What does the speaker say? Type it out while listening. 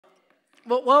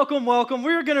Well, welcome, welcome.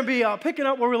 We're going to be picking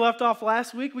up where we left off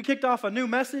last week. We kicked off a new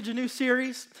message, a new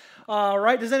series.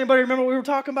 Right? Does anybody remember what we were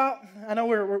talking about? I know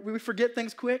we forget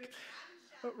things quick.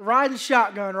 Riding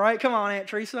shotgun, right? Come on, Aunt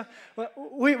Teresa.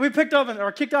 We picked up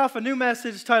or kicked off a new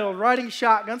message titled Riding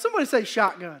Shotgun. Somebody say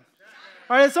shotgun.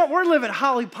 All right, so we're living in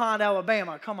Holly Pond,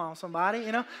 Alabama. Come on, somebody.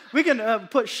 You know, we can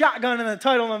put shotgun in the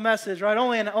title of the message, right?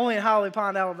 Only in Holly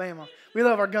Pond, Alabama. We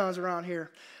love our guns around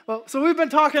here. Well, so we've been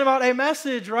talking about a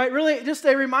message, right? Really, just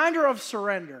a reminder of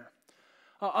surrender.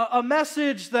 A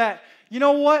message that, you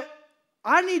know what?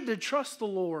 I need to trust the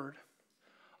Lord.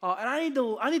 And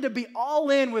I need to be all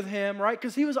in with Him, right?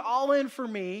 Because He was all in for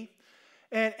me.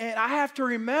 And I have to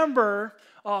remember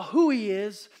who He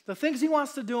is, the things He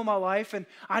wants to do in my life. And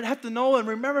I'd have to know and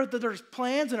remember that there's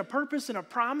plans and a purpose and a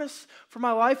promise for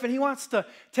my life. And He wants to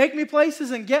take me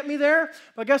places and get me there.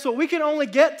 But guess what? We can only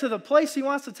get to the place He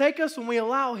wants to take us when we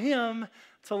allow Him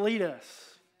to lead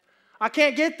us. I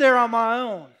can't get there on my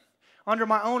own, under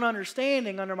my own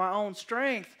understanding, under my own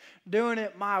strength, doing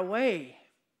it my way.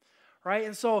 Right?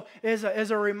 And so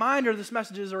as a reminder, this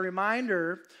message is a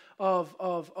reminder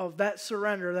of that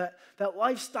surrender, that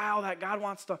lifestyle that God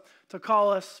wants to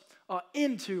call us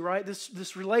into, right?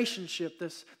 This relationship,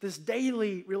 this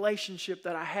daily relationship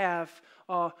that I have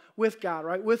with God,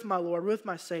 right? With my Lord, with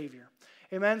my Savior.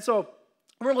 Amen? So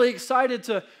I'm really excited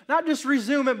to not just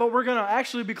resume it, but we're going to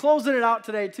actually be closing it out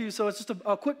today too. So it's just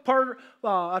a quick part,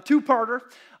 a two-parter.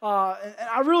 And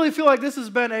I really feel like this has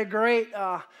been a great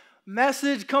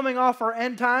message coming off our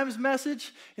end times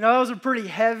message. You know, that was a pretty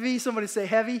heavy, somebody say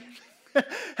heavy,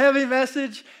 heavy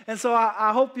message. And so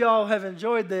I hope y'all have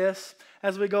enjoyed this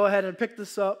as we go ahead and pick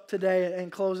this up today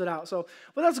and close it out. So,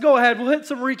 but let's go ahead. We'll hit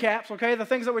some recaps, okay? The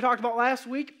things that we talked about last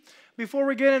week before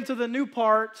we get into the new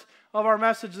part of our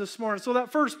message this morning. So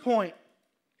that first point,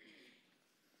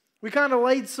 we kind of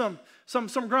laid some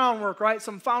groundwork, right?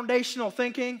 Some foundational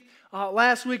thinking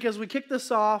last week as we kicked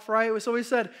this off, right? So we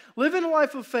said, living a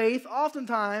life of faith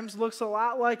oftentimes looks a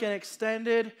lot like an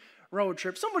extended road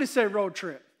trip. Somebody say road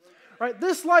trip, right?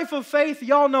 This life of faith,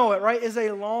 y'all know it, right, is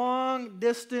a long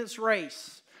distance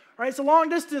race, right? It's a long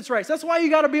distance race. That's why you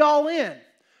got to be all in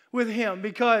with Him,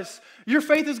 because your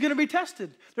faith is going to be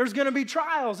tested. There's going to be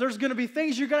trials. There's going to be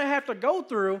things you're going to have to go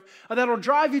through that'll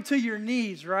drive you to your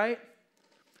knees, right?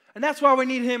 And that's why we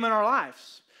need Him in our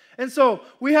lives. And so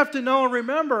we have to know and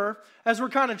remember, as we're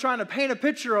kind of trying to paint a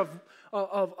picture of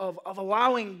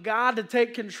allowing God to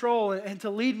take control and to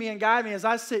lead me and guide me as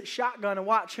I sit shotgun and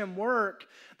watch Him work,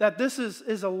 that this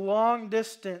is a long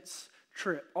distance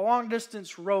trip, a long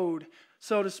distance road,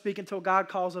 so to speak, until God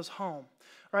calls us home.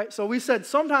 Right? So we said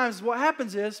sometimes what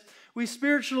happens is we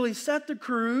spiritually set the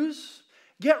cruise,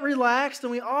 get relaxed,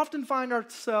 and we often find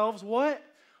ourselves what?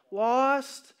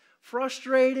 Lost,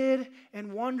 frustrated,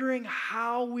 and wondering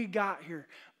how we got here.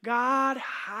 God,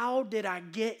 how did I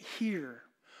get here?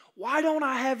 Why don't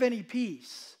I have any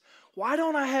peace? Why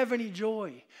don't I have any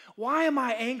joy? Why am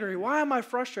I angry? Why am I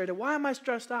frustrated? Why am I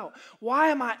stressed out? Why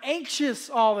am I anxious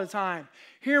all the time?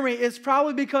 Hear me, it's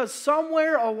probably because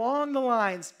somewhere along the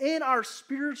lines in our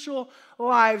spiritual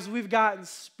lives, we've gotten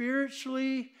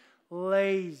spiritually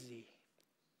lazy.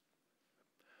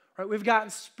 Right? We've gotten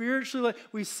spiritually,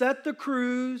 we set the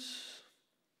cruise.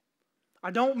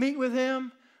 I don't meet with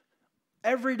Him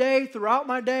every day, throughout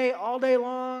my day, all day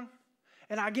long.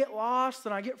 And I get lost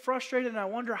and I get frustrated and I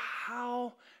wonder,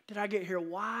 how did I get here?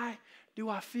 Why do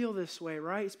I feel this way,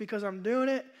 right? It's because I'm doing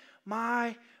it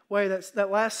my way. That's that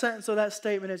last sentence of that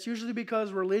statement. It's usually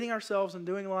because we're leading ourselves and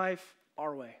doing life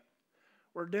our way.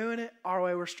 We're doing it our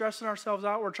way. We're stressing ourselves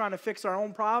out. We're trying to fix our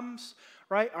own problems,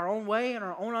 right? Our own way and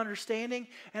our own understanding.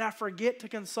 And I forget to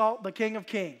consult the King of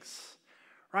Kings.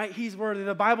 Right? He's worthy.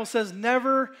 The Bible says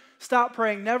never stop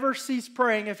praying, never cease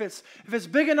praying. If it's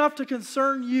big enough to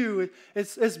concern you,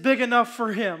 it's big enough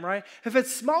for Him, right? If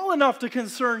it's small enough to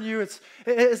concern you,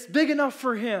 it's big enough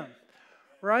for Him,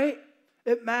 right?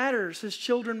 It matters. His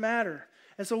children matter.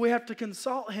 And so we have to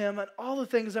consult Him on all the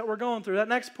things that we're going through. That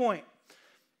next point.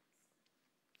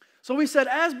 So we said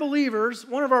as believers,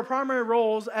 one of our primary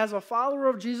roles as a follower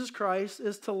of Jesus Christ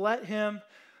is to let Him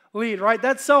lead, right?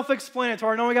 That's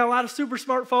self-explanatory. I know we got a lot of super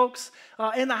smart folks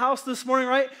in the house this morning,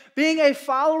 right? Being a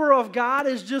follower of God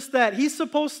is just that. He's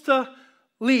supposed to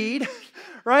lead,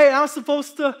 right? I'm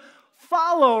supposed to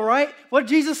follow, right? What did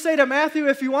Jesus say to Matthew?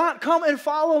 If you want, come and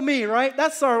follow me, right?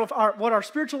 That's what our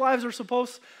spiritual lives are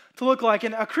supposed to look like.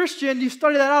 And a Christian, you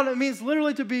study that out, it means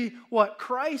literally to be what?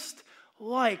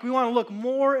 Christ-like. We want to look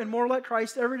more and more like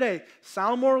Christ every day.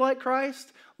 Sound more like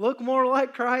Christ, look more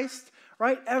like Christ,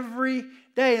 right? Every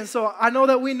day. And so I know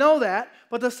that we know that,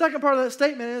 but the second part of that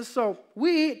statement is, so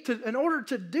in order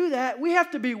to do that, we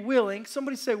have to be willing,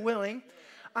 somebody say willing,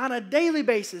 on a daily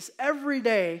basis, every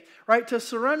day, right, to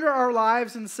surrender our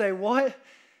lives and say, what?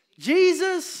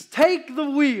 Jesus, take the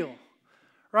wheel,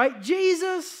 right?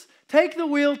 Jesus, take the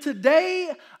wheel.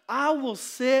 Today, I will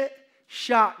sit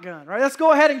shotgun, right? Let's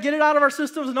go ahead and get it out of our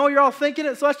systems. I know you're all thinking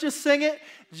it, so let's just sing it.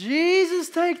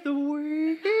 Jesus, take the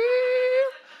wheel.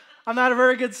 I'm not a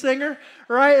very good singer,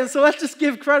 right? And so let's just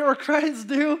give credit where credit's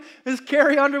due. Ms.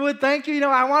 Carrie Underwood, thank you.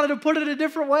 I wanted to put it a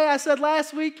different way. I said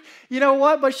last week, you know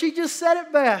what? But she just said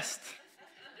it best.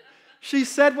 She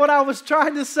said what I was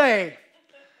trying to say.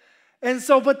 And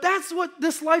so, but that's what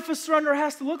this life of surrender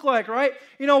has to look like, right?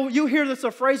 You hear this, a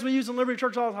phrase we use in Liberty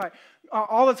Church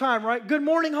all the time, right? Good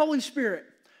morning, Holy Spirit.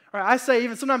 Right, I say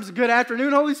even sometimes good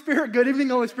afternoon, Holy Spirit, good evening,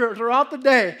 Holy Spirit, throughout the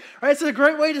day. Right? It's a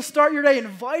great way to start your day,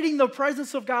 inviting the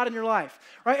presence of God in your life.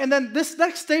 Right? And then this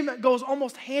next statement goes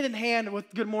almost hand in hand with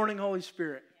good morning, Holy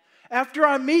Spirit. After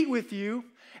I meet with you,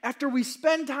 after we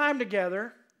spend time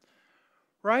together,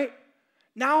 right?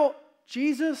 Now,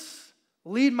 Jesus,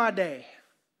 lead my day.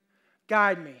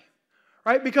 Guide me.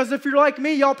 Right? Because if you're like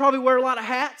me, y'all probably wear a lot of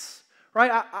hats.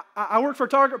 Right? I work for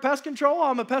Target Pest Control.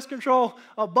 I'm a pest control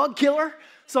bug killer.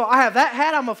 So I have that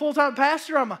hat. I'm a full-time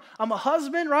pastor. I'm a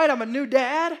husband, right? I'm a new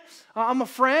dad. I'm a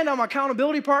friend. I'm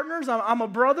accountability partners. I'm a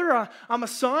brother. I'm a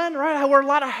son, right? I wear a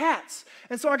lot of hats.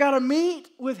 And so I got to meet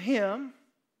with him.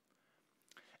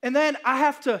 And then I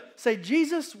have to say,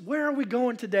 Jesus, where are we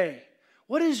going today?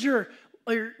 What is your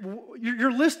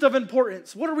list of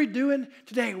importance? What are we doing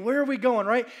today? Where are we going,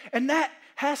 right? And that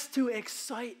has to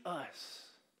excite us.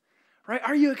 Right?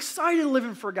 Are you excited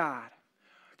living for God?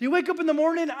 Do you wake up in the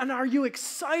morning and are you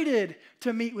excited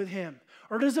to meet with him?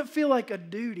 Or does it feel like a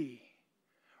duty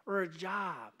or a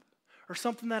job or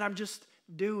something that I'm just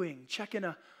doing, checking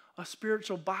a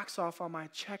spiritual box off on my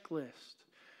checklist?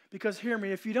 Because hear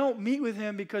me, if you don't meet with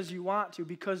him because you want to,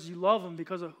 because you love him,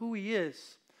 because of who he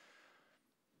is,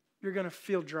 you're going to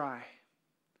feel dry.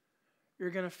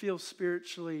 You're going to feel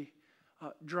spiritually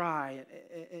dry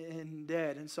and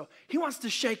dead. And so he wants to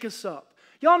shake us up.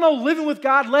 Y'all know living with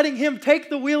God, letting him take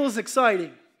the wheel is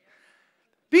exciting.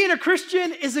 Being a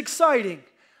Christian is exciting.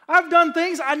 I've done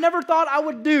things I never thought I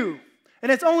would do,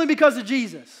 and it's only because of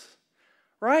Jesus,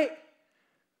 right?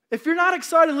 If you're not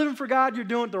excited living for God, you're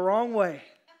doing it the wrong way.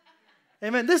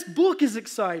 Amen. This book is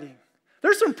exciting.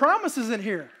 There's some promises in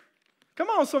here. Come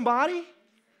on, somebody,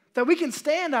 that we can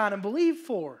stand on and believe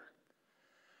for.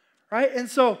 Right? And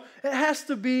so it has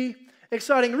to be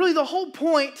exciting. Really, the whole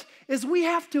point is we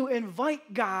have to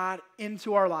invite God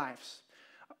into our lives.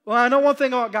 Well, I know one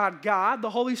thing about God. God, the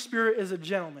Holy Spirit, is a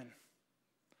gentleman.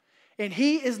 And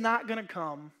he is not going to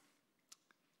come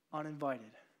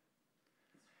uninvited.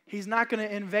 He's not going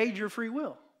to invade your free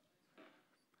will.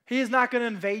 He is not going to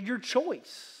invade your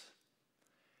choice.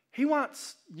 He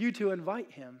wants you to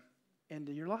invite him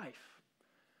into your life.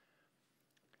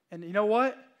 And you know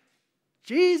what?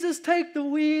 Jesus, take the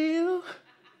wheel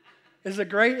is a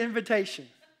great invitation,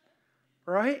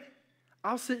 right?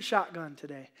 I'll sit shotgun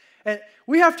today. And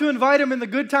we have to invite him in the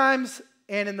good times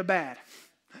and in the bad,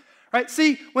 right?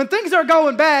 See, when things are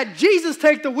going bad, Jesus,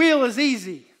 take the wheel is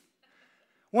easy.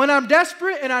 When I'm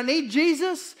desperate and I need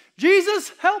Jesus,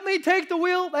 Jesus, help me take the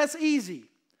wheel, that's easy.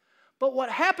 But what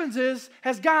happens is,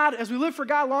 as we live for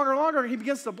God longer and longer, he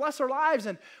begins to bless our lives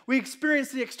and we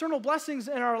experience the external blessings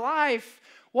in our life.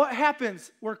 What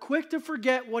happens? We're quick to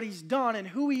forget what he's done and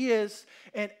who he is.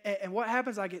 And what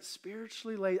happens? I get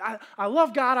spiritually lazy. I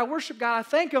love God. I worship God. I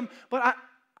thank him. But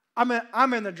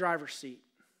I'm in the driver's seat.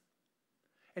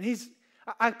 And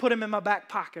I put him in my back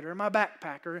pocket or in my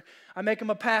backpack. Or I make him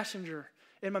a passenger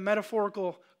in my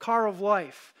metaphorical car of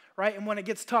life. Right? And when it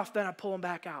gets tough, then I pull him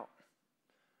back out.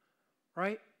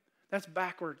 Right? That's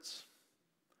backwards.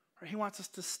 Right? He wants us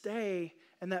to stay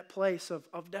in that place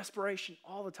of desperation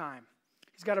all the time.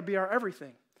 He's got to be our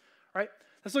everything, right?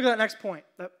 Let's look at that next point,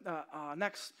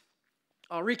 next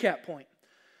recap point.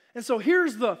 And so here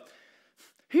is the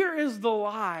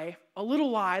lie, a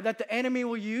little lie that the enemy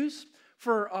will use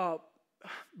for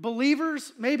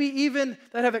believers, maybe even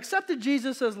that have accepted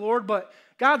Jesus as Lord, but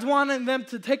God's wanting them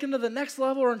to take them to the next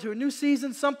level or into a new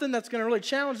season, something that's going to really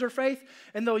challenge their faith,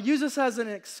 and they'll use this as an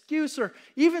excuse, or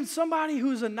even somebody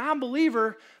who's a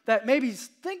non-believer that maybe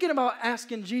is thinking about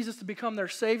asking Jesus to become their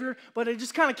Savior, but it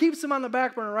just kind of keeps them on the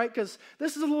back burner, right? Because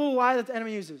this is a little lie that the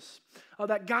enemy uses,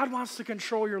 that God wants to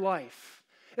control your life.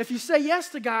 If you say yes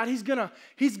to God, He's gonna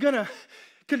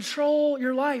control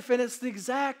your life, and it's the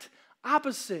exact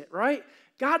opposite, right?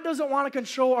 God doesn't want to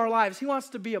control our lives. He wants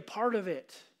to be a part of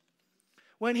it.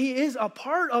 when he is a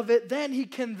part of it, then he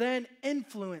can then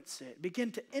influence it,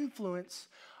 begin to influence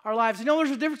our lives. You know,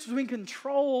 there's a difference between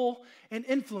control and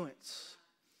influence,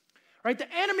 right? The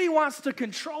enemy wants to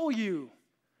control you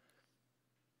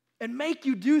and make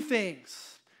you do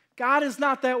things. God is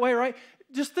not that way, right?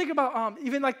 Just think about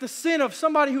even like the sin of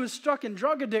somebody who is stuck in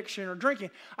drug addiction or drinking.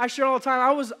 I share all the time,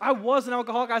 I was an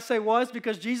alcoholic. I say was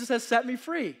because Jesus has set me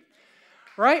free,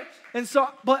 right? And so,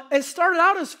 but it started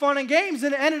out as fun and games,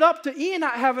 and it ended up to Ian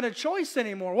not having a choice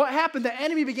anymore. What happened? The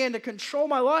enemy began to control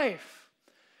my life.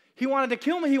 He wanted to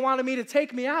kill me. He wanted me to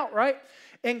take me out, right?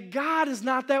 And God is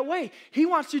not that way. He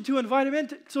wants you to invite him in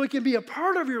so he can be a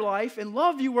part of your life and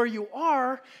love you where you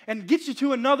are and get you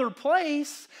to another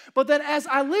place. But then as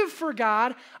I live for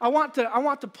God, I want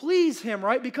to please him,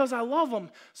 right? Because I love him.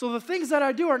 So the things that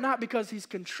I do are not because he's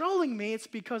controlling me. It's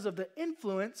because of the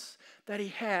influence that he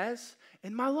has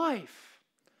in my life,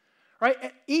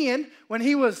 right? Ian, when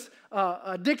he was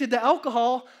addicted to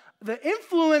alcohol, the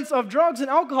influence of drugs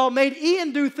and alcohol made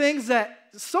Ian do things that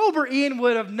sober Ian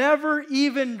would have never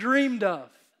even dreamed of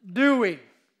doing.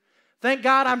 Thank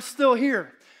God I'm still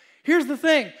here. Here's the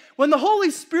thing. When the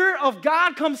Holy Spirit of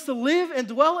God comes to live and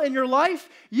dwell in your life,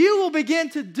 you will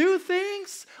begin to do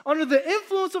things under the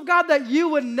influence of God that you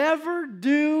would never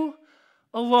do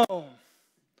alone.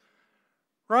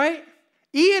 Right?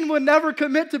 Ian would never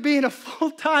commit to being a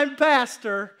full-time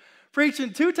pastor,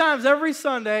 preaching 2 times every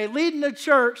Sunday, leading a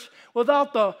church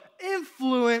without the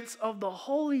influence of the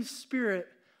Holy Spirit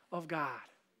of God.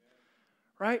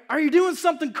 Right? Are you doing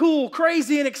something cool,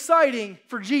 crazy, and exciting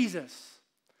for Jesus?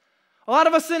 A lot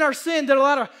of us in our sin did a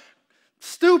lot of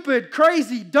stupid,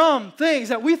 crazy, dumb things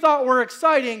that we thought were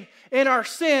exciting in our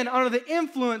sin under the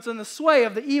influence and the sway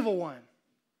of the evil one.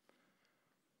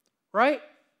 Right?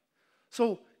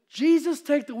 So, Jesus,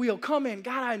 take the wheel. Come in.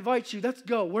 God, I invite you. Let's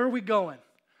go. Where are we going?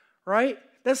 Right?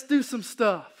 Let's do some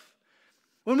stuff.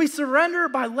 When we surrender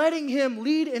by letting him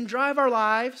lead and drive our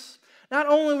lives, not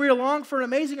only are we along for an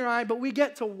amazing ride, but we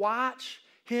get to watch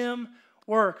him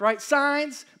work, right?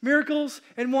 Signs, miracles,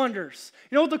 and wonders.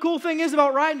 You know what the cool thing is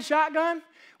about riding shotgun?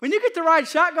 When you get to ride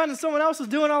shotgun and someone else is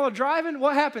doing all the driving,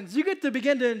 what happens? You get to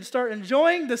begin to start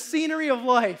enjoying the scenery of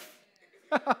life.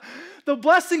 The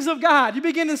blessings of God. You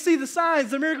begin to see the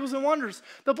signs, the miracles, and wonders.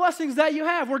 The blessings that you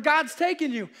have where God's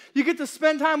taking you. You get to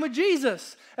spend time with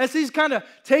Jesus as he's kind of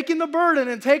taking the burden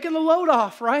and taking the load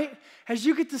off, right? As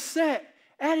you get to sit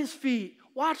at his feet,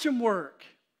 watch him work.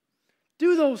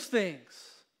 Do those things,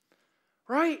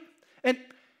 right? And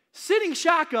sitting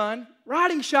shotgun,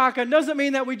 riding shotgun doesn't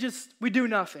mean that we do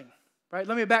nothing, right?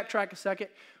 Let me backtrack a second.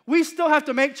 We still have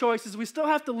to make choices. We still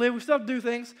have to live. We still have to do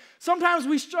things. Sometimes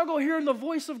we struggle hearing the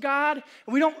voice of God.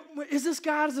 And we don't, is this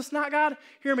God? Is this not God?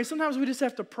 Hear me. Sometimes we just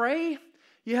have to pray.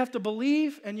 You have to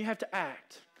believe and you have to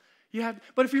act.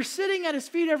 But if you're sitting at his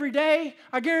feet every day,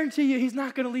 I guarantee you he's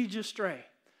not going to lead you astray.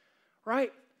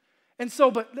 Right? And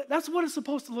so, but that's what it's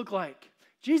supposed to look like.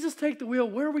 Jesus, take the wheel.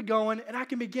 Where are we going? And I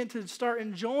can begin to start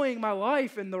enjoying my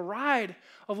life and the ride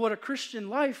of what a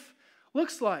Christian life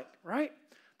looks like. Right?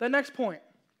 The next point.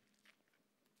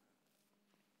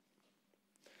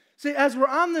 See, as we're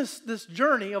on this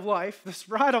journey of life, this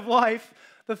ride of life,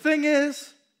 the thing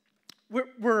is,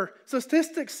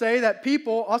 statistics say that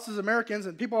people, us as Americans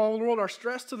and people all over the world, are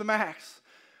stressed to the max.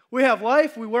 We have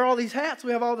life, we wear all these hats,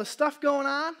 we have all this stuff going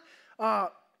on,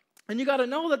 and you got to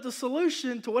know that the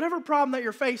solution to whatever problem that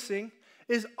you're facing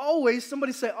is always,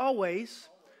 somebody say always,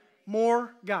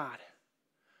 more God.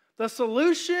 The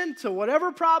solution to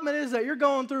whatever problem it is that you're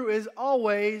going through is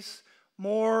always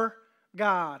more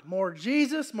God, more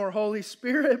Jesus, more Holy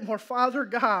Spirit, more Father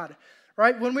God,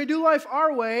 right? When we do life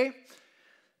our way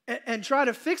and try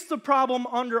to fix the problem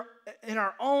in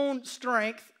our own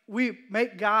strength, we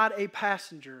make God a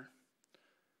passenger,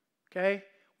 okay?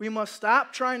 We must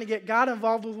stop trying to get God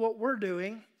involved with what we're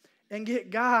doing and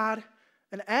get God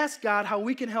and ask God how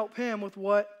we can help him with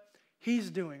what he's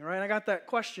doing, right? I got that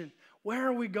question. Where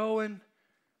are we going,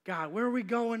 God? Where are we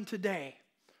going today,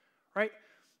 right?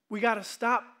 We got to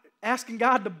stop asking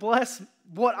God to bless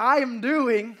what I am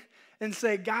doing and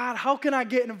say, God, how can I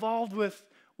get involved with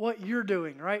what you're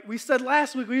doing, right? We said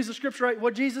last week, we used the scripture, right?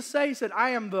 What Jesus said, he said,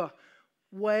 I am the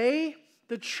way,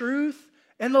 the truth,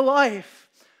 and the life,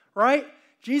 right?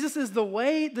 Jesus is the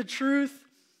way, the truth,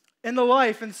 and the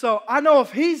life. And so I know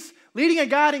if he's leading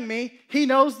and guiding me, he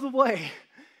knows the way.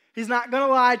 He's not going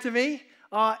to lie to me.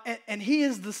 And he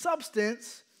is the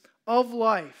substance of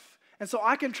life. And so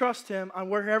I can trust him on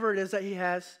wherever it is that he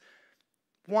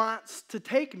wants to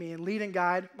take me and lead and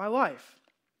guide my life.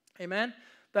 Amen?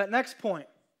 That next point.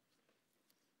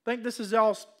 I think this is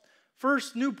y'all's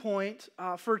first new point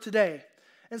for today.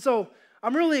 And so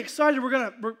I'm really excited.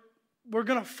 We're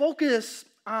gonna focus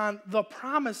on the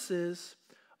promises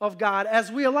of God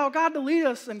as we allow God to lead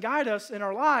us and guide us in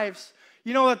our lives.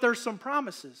 You know that there's some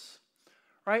promises,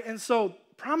 right? And so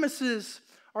promises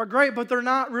are great, but they're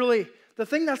not really the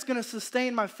thing that's going to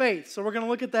sustain my faith. So we're going to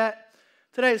look at that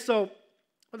today. So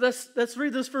let's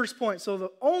read this first point. So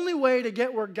the only way to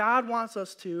get where God wants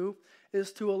us to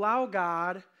is to allow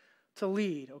God to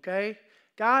lead, okay?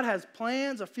 God has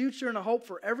plans, a future, and a hope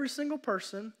for every single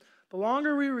person. The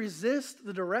longer we resist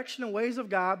the direction and ways of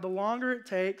God, the longer it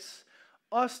takes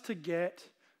us to get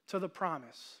to the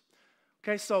promise.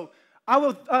 Okay, so I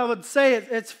would say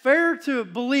it's fair to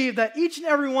believe that each and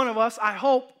every one of us, I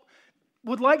hope,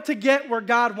 would like to get where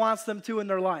God wants them to in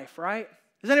their life, right?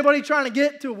 Is anybody trying to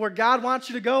get to where God wants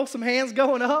you to go? Some hands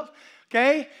going up,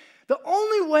 okay? The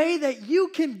only way that you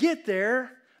can get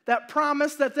there, that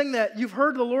promise, that thing that you've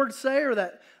heard the Lord say, or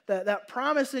that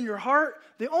promise in your heart,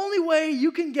 the only way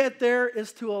you can get there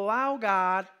is to allow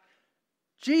God,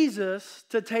 Jesus,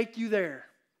 to take you there.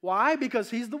 Why? Because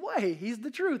He's the way, He's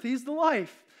the truth, He's the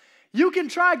life. You can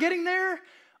try getting there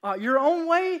your own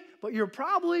way, but you're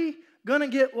probably going to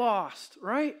get lost,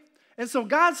 right? And so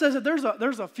God says that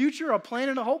there's a future, a plan,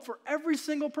 and a hope for every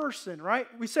single person, right?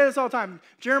 We say this all the time.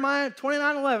 Jeremiah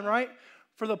 29:11, right?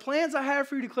 For the plans I have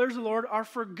for you, declares the Lord, are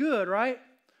for good, right?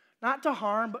 Not to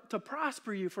harm, but to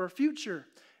prosper you for a future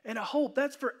and a hope.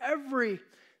 That's for every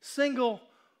single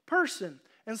person.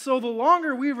 And so the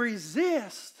longer we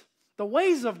resist the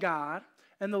ways of God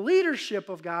and the leadership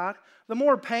of God, the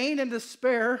more pain and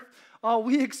despair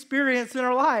we experience in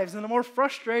our lives, and the more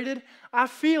frustrated I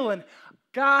feel. And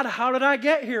God, how did I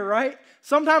get here, right?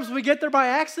 Sometimes we get there by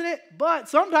accident, but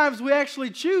sometimes we actually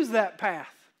choose that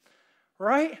path,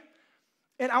 right?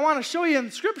 And I want to show you in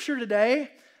Scripture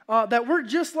today that we're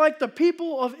just like the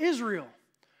people of Israel,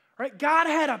 right? God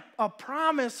had a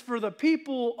promise for the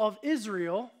people of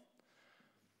Israel,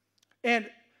 and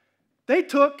they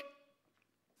took,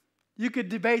 you could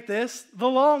debate this, the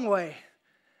long way.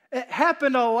 It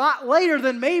happened a lot later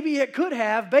than maybe it could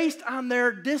have based on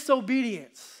their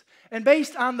disobedience and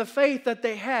based on the faith that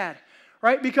they had,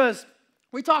 right? Because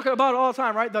we talk about it all the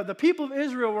time, right? The people of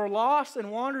Israel were lost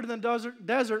and wandered in the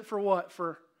desert for what?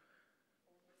 For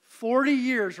 40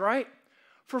 years, right?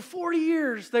 For 40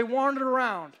 years, they wandered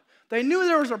around. They knew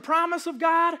there was a promise of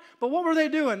God, but what were they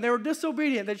doing? They were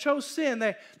disobedient. They chose sin.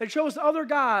 They chose other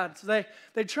gods. They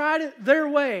tried it their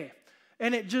way.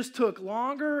 And it just took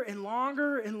longer and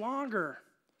longer and longer.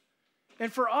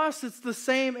 And for us, it's the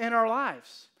same in our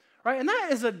lives, right? And that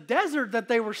is a desert that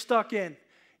they were stuck in.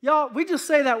 Y'all, we just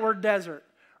say that word desert,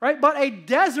 right? But a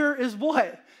desert is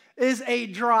what? Is a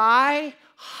dry,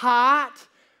 hot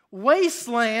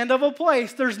wasteland of a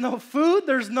place. There's no food.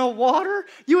 There's no water.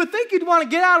 You would think you'd want to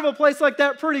get out of a place like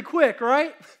that pretty quick,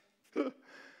 right?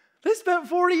 They spent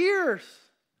 40 years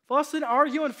fussing,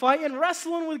 arguing, fighting,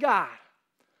 wrestling with God.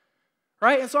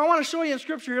 Right? And so I want to show you in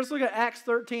Scripture. Let's look at Acts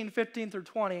 13, 15 through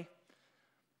 20.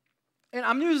 And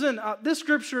I'm using this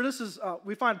Scripture. This is,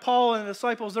 we find Paul and the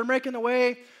disciples. They're making their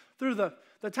way through the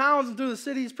towns and through the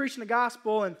cities preaching the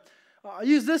gospel. And I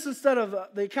use this instead of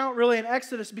the account really in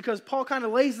Exodus because Paul kind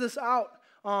of lays this out,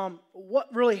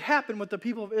 what really happened with the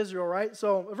people of Israel, right?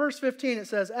 So verse 15, it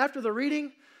says, after the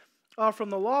reading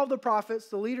from the law of the prophets,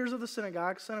 the leaders of the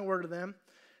synagogue sent a word to them,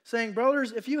 saying,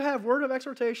 brothers, if you have word of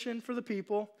exhortation for the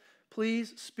people,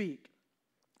 please speak.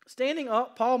 Standing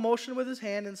up, Paul motioned with his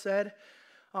hand and said,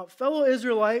 fellow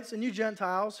Israelites and you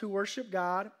Gentiles who worship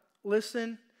God,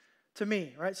 listen to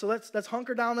me. Right? So let's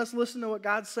hunker down. Let's listen to what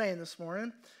God's saying this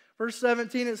morning. Verse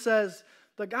 17, it says,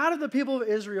 the God of the people of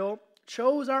Israel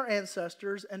chose our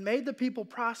ancestors and made the people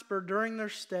prosper during their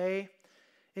stay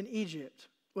in Egypt.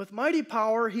 With mighty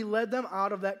power, he led them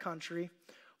out of that country.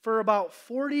 For about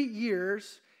 40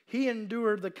 years, he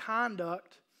endured the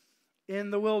conduct in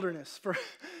the wilderness. For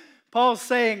Paul's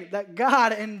saying that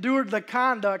God endured the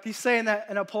conduct. He's saying that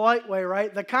in a polite way,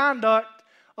 right? The conduct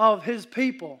of his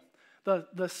people,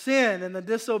 the sin and the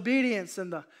disobedience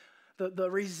and the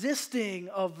resisting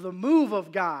of the move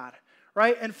of God,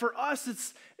 right? And for us,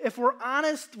 it's, if we're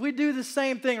honest, we do the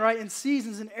same thing, right? In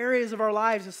seasons and areas of our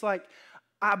lives, it's like,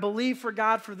 I believe for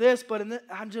God for this, but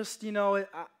I'm just,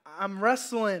 I'm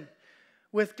wrestling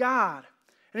with God.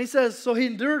 And he says, so he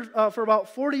endured, for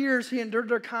about 40 years, he endured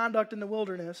their conduct in the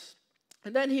wilderness.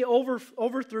 And then he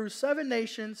overthrew 7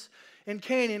 nations in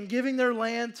Canaan, giving their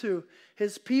land to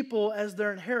his people as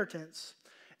their inheritance.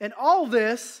 And all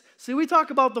this, see, we talk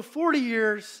about the 40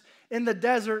 years in the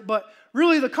desert, but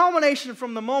really the culmination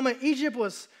from the moment Egypt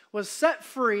was set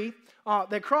free,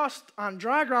 they crossed on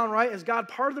dry ground, right, as God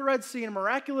parted the Red Sea in a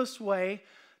miraculous way,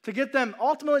 to get them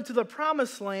ultimately to the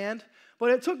promised land, but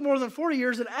it took more than 40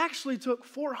 years. It actually took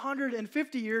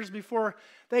 450 years before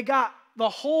they got the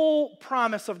whole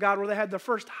promise of God, where they had the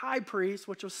first high priest,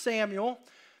 which was Samuel,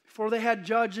 before they had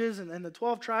judges and the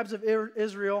 12 tribes of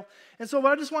Israel. And so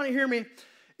what I just want to hear me,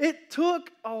 it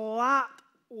took a lot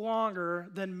longer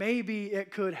than maybe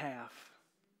it could have.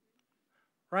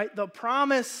 Right? The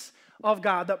promise of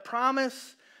God, the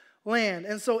promised land.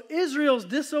 And so Israel's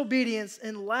disobedience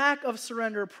and lack of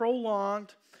surrender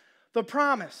prolonged the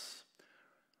promise.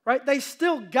 Right? They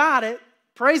still got it.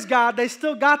 Praise God, they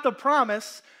still got the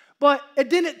promise. But it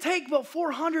didn't take but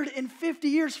 450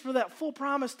 years for that full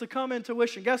promise to come into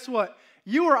fruition. Guess what?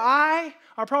 You or I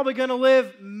are probably going to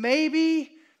live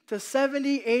maybe to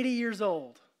 70, 80 years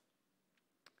old.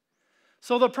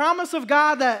 So the promise of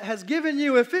God that has given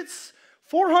you, if it's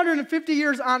 450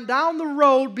 years on down the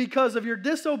road because of your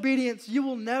disobedience, you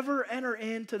will never enter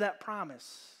into that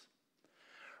promise.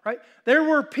 Right? There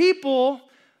were people,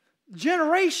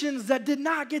 generations, that did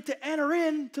not get to enter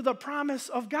into the promise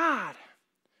of God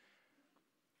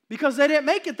because they didn't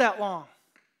make it that long.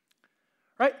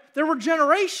 Right? There were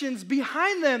generations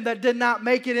behind them that did not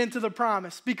make it into the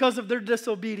promise because of their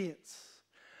disobedience.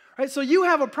 Right? So you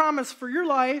have a promise for your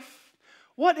life.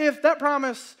 What if that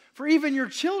promise for even your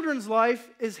children's life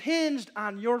is hinged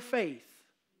on your faith?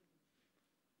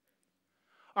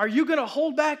 Are you going to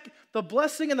hold back the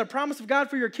blessing and the promise of God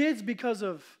for your kids because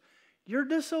of your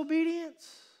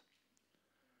disobedience?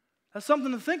 That's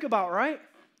something to think about, right?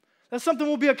 That's something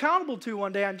we'll be accountable to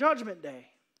one day on Judgment Day.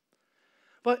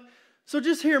 But, so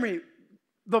just hear me.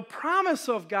 The promise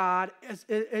of God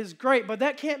is great, but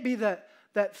that can't be that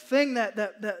thing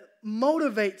that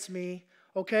motivates me,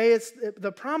 okay?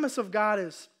 The promise of God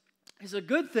is a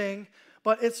good thing,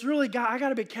 but it's really God. I got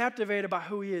to be captivated by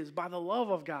who He is, by the love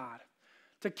of God,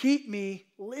 to keep me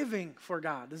living for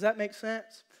God. Does that make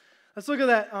sense? Let's look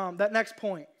at that next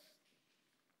point.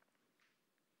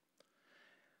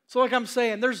 So like I'm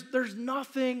saying, there's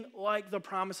nothing like the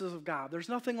promises of God. There's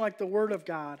nothing like the Word of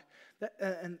God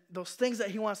and those things that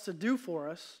He wants to do for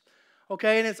us.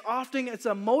 Okay, and it's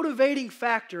a motivating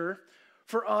factor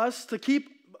for us to keep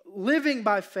living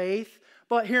by faith.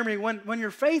 But hear me, when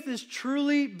your faith is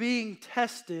truly being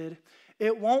tested,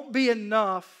 it won't be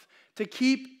enough to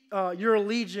keep your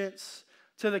allegiance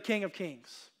to the King of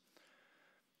Kings.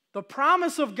 The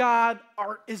promise of God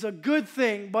is a good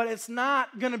thing, but it's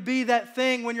not going to be that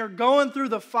thing when you're going through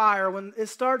the fire, when it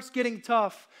starts getting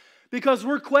tough, because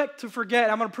we're quick to forget.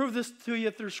 I'm going to prove this to you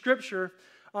through Scripture.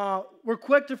 We're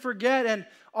quick to forget and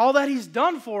all that He's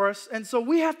done for us, and so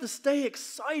we have to stay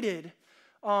excited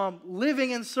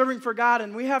living and serving for God,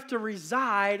 and we have to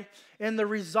reside in the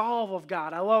resolve of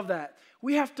God. I love that.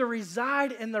 We have to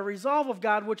reside in the resolve of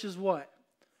God, which is what?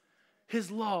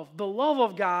 His love. The love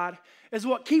of God is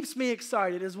what keeps me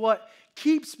excited, is what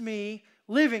keeps me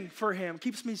living for Him,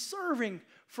 keeps me serving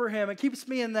for Him, and keeps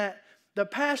me in the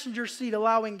passenger seat,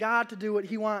 allowing God to do what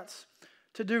He wants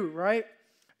to do, right?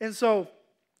 And so,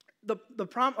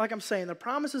 like I'm saying, the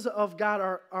promises of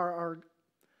God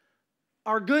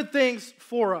are good things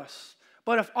for us.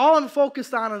 But if all I'm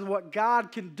focused on is what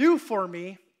God can do for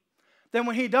me, then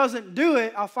when He doesn't do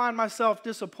it, I'll find myself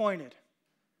disappointed,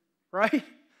 right?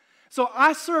 So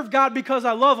I serve God because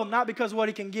I love Him, not because of what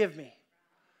He can give me.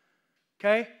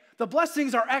 Okay? The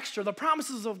blessings are extra. The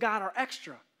promises of God are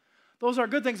extra. Those are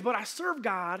good things. But I serve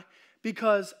God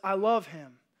because I love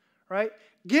Him. Right?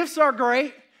 Gifts are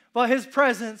great, but His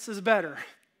presence is better.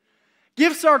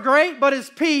 Gifts are great, but His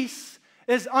peace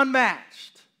is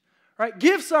unmatched. Right?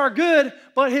 Gifts are good,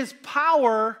 but His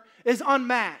power is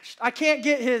unmatched. I can't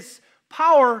get His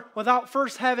power without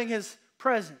first having His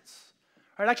presence.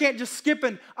 Right? I can't just skip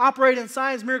and operate in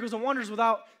signs, miracles, and wonders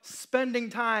without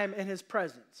spending time in His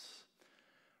presence.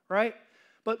 Right?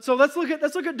 But so let's look at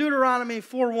Deuteronomy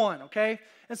 4:1, okay?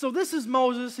 And so this is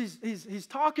Moses. He's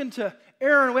talking to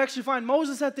Aaron. We actually find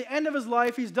Moses at the end of his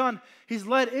life. He's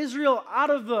led Israel out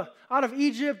of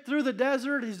Egypt through the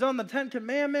desert. He's done the 10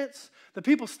 Commandments. The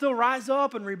people still rise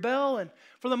up and rebel, and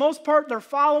for the most part, they're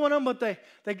following him, but they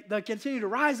continue to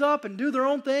rise up and do their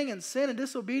own thing and sin and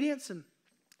disobedience. And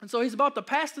so he's about to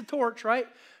pass the torch, right,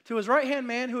 to his right-hand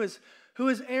man, who is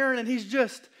Aaron, and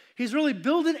he's really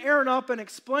building Aaron up and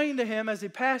explaining to him as he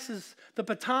passes the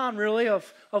baton, really,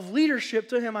 of leadership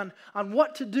to him on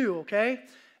what to do, okay?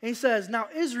 And he says, "Now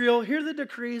Israel, hear the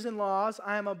decrees and laws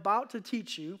I am about to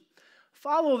teach you.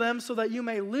 Follow them so that you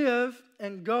may live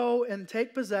and go and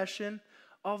take possession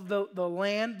of the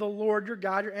land the Lord your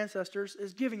God, your ancestors,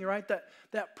 is giving you," right?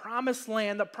 That promised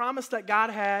land, the promise that God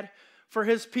had for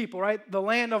his people, right? The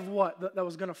land of what? That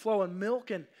was going to flow in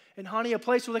milk and honey, a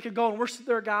place where they could go and worship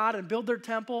their God and build their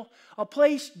temple, a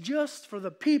place just for the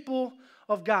people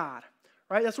of God,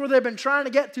 right? That's where they've been trying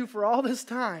to get to for all this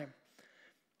time.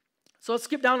 So let's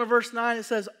skip down to verse 9. It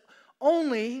says,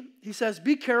 only, he says,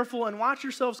 be careful and watch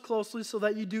yourselves closely so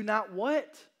that you do not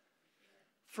what?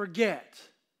 Forget.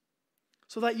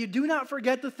 So that you do not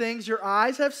forget the things your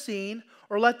eyes have seen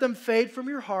or let them fade from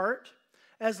your heart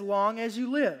as long as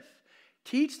you live.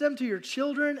 Teach them to your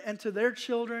children and to their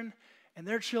children and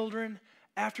their children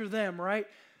after them, right?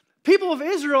 People of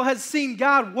Israel had seen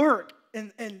God work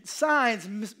and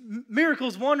signs,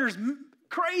 miracles, wonders,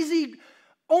 crazy,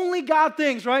 only God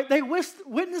things, right? They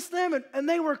witnessed them and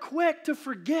they were quick to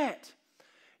forget.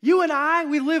 You and I,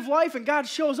 we live life and God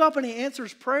shows up and he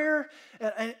answers prayer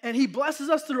and he blesses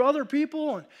us through other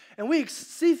people and we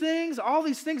see things, all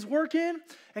these things working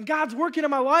and God's working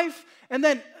in my life and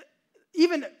then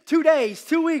even 2 days,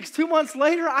 2 weeks, 2 months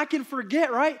later, I can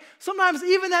forget, right? Sometimes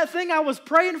even that thing I was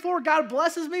praying for, God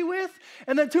blesses me with,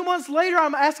 and then 2 months later,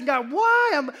 I'm asking God,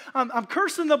 why? I'm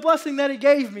cursing the blessing that he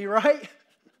gave me, right?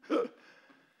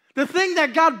 The thing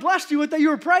that God blessed you with that you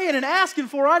were praying and asking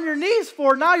for on your knees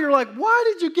for, now you're like,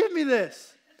 why did you give me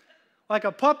this? Like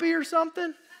a puppy or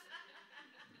something?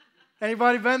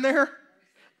 Anybody been there?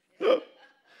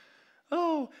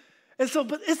 Oh, and so,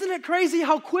 but isn't it crazy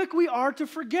how quick we are to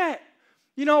forget?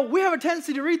 You know, we have a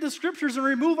tendency to read the scriptures and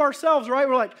remove ourselves, right?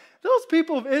 We're like, those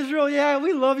people of Israel, yeah,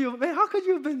 we love you. But man, how could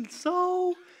you have been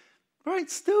so,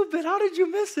 right, stupid? How did you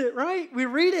miss it, right? We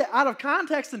read it out of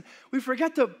context and we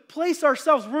forget to place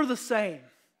ourselves. We're the same.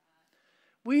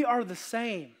 We are the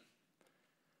same,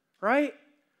 right?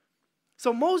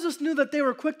 So Moses knew that they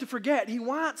were quick to forget. He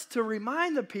wants to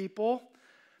remind the people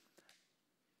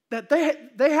that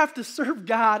they have to serve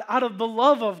God out of the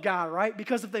love of God, right?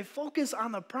 Because if they focus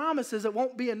on the promises, it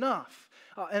won't be enough.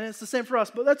 And it's the same for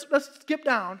us. But let's skip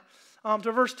down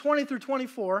to verse 20 through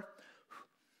 24.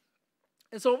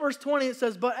 And so verse 20, it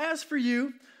says, but as for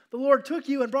you, the Lord took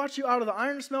you and brought you out of the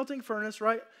iron smelting furnace,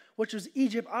 right, which was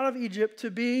Egypt, out of Egypt,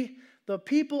 to be the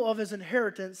people of his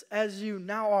inheritance, as you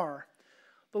now are.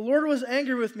 The Lord was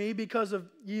angry with me because of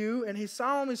you, and he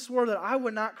solemnly swore that I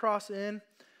would not cross in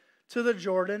to the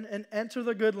Jordan and enter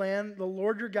the good land the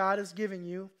Lord your God is giving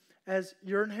you as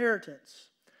your inheritance.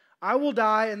 I will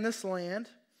die in this land.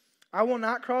 I will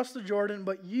not cross the Jordan,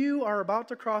 but you are about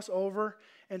to cross over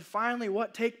and finally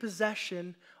what? Take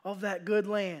possession of that good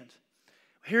land.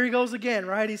 Here he goes again,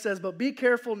 right? He says, but be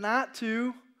careful not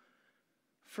to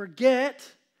forget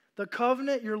the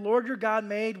covenant your Lord your God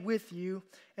made with you,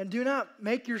 and do not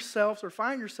make yourselves or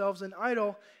find yourselves an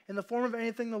idol in the form of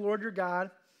anything the Lord your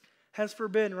God has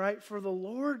forbidden, right? For the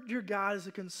Lord your God is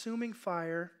a consuming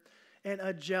fire and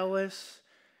a jealous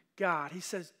God. He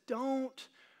says, don't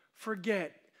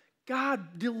forget.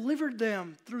 God delivered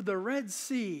them through the Red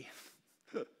Sea,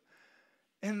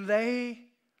 and they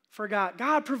forgot.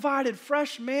 God provided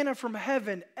fresh manna from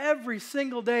heaven every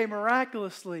single day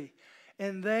miraculously,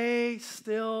 and they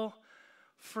still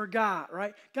forgot,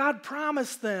 right? God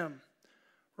promised them,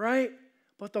 right?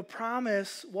 But the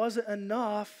promise wasn't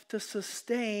enough to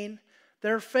sustain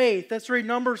their faith. Let's read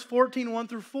Numbers 14, 1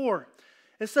 through 4.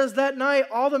 It says, that night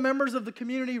all the members of the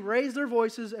community raised their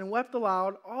voices and wept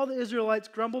aloud. All the Israelites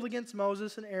grumbled against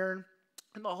Moses and Aaron,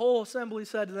 and the whole assembly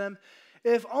said to them,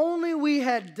 if only we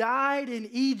had died in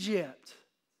Egypt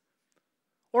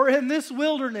or in this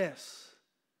wilderness.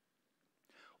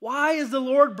 Why is the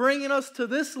Lord bringing us to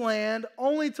this land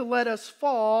only to let us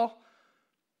fall,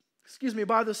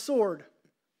 by the sword?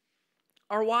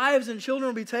 Our wives and children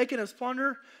will be taken as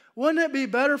plunder. Wouldn't it be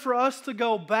better for us to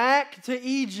go back to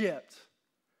Egypt?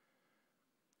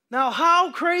 Now,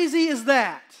 how crazy is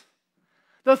that?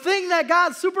 The thing that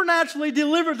God supernaturally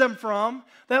delivered them from,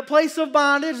 that place of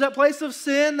bondage, that place of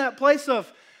sin, that place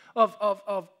of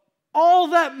all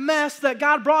that mess that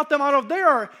God brought them out of, they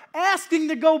are asking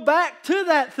to go back to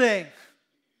that thing.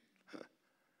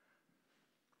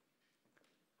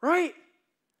 Right?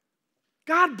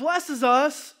 God blesses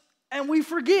us and we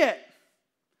forget.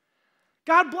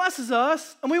 God blesses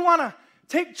us and we want to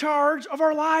take charge of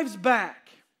our lives back.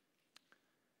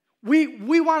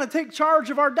 We want to take charge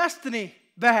of our destiny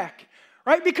back,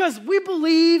 right? Because we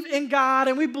believe in God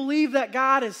and we believe that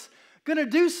God is going to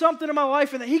do something in my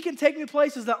life and that he can take me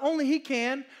places that only he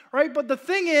can, right? But the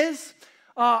thing is,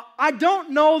 I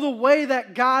don't know the way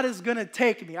that God is going to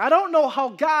take me. I don't know how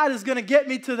God is going to get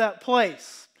me to that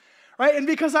place, right? And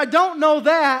because I don't know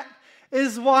that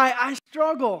is why I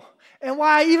struggle and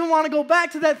why I even want to go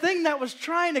back to that thing that was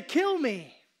trying to kill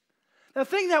me, that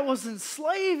thing that was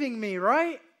enslaving me,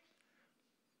 right?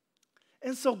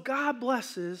 And so God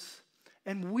blesses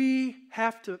And we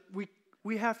have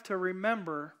to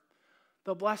remember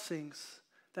the blessings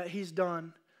that he's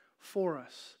done for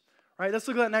us. Right? Let's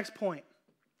look at that next point.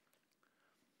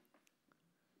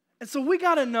 And so we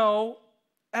got to know,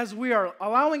 as we are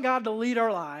allowing God to lead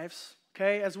our lives,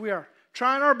 okay, as we are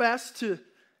trying our best to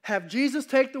have Jesus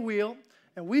take the wheel,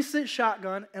 and we sit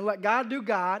shotgun and let God do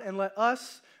God, and let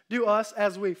us do us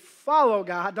as we follow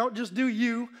God. Don't just do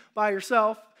you by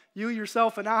yourself, you,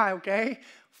 yourself, and I, okay?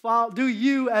 Do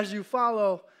you as you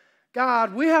follow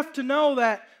God. We have to know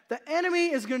that the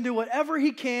enemy is going to do whatever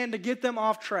he can to get them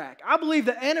off track. I believe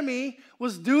the enemy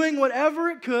was doing whatever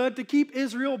it could to keep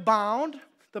Israel bound,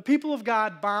 the people of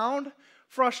God bound,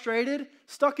 frustrated,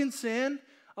 stuck in sin,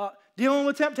 dealing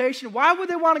with temptation. Why would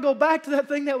they want to go back to that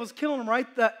thing that was killing them, right?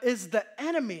 That is the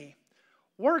enemy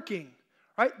working,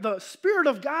 right? The Spirit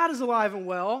of God is alive and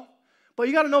well, but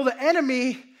you got to know the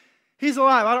enemy, he's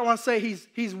alive. I don't want to say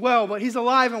he's well, but he's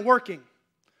alive and working,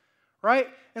 right?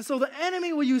 And so the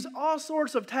enemy will use all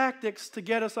sorts of tactics to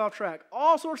get us off track,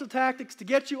 all sorts of tactics to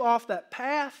get you off that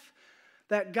path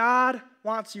that God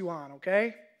wants you on,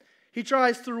 okay? He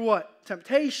tries through what?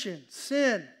 Temptation,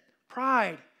 sin,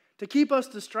 pride, to keep us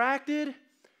distracted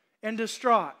and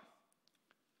distraught.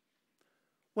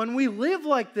 When we live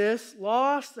like this,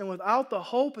 lost and without the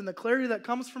hope and the clarity that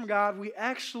comes from God, we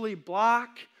actually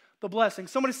block the blessing.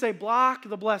 Somebody say, block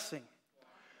the blessing.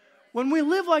 When we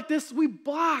live like this, we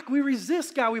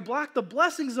resist God, we block the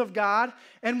blessings of God,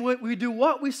 and we do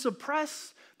what? We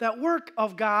suppress that work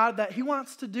of God that he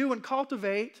wants to do and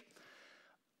cultivate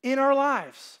in our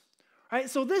lives. Right?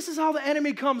 So this is how the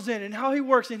enemy comes in and how he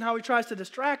works and how he tries to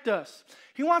distract us.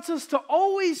 He wants us to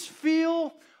always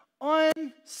feel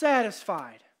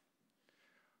unsatisfied.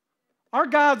 Our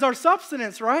God's our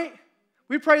substance, right?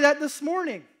 We prayed that this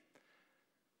morning.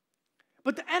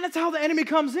 And that's how the enemy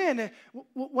comes in.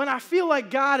 When I feel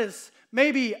like God is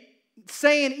maybe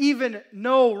saying even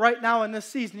no right now in this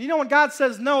season. You know, when God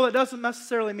says no, it doesn't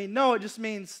necessarily mean no. It just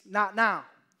means not now.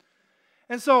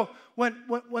 And so when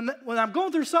I'm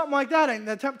going through something like that and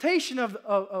the temptation of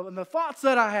the thoughts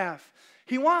that I have,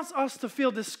 he wants us to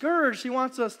feel discouraged. He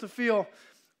wants us to feel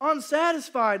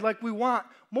unsatisfied, like we want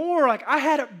more. Like I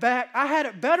had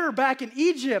it better back in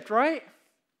Egypt, right?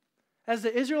 As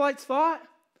the Israelites thought.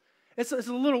 It's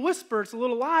a little whisper, it's a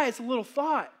little lie, it's a little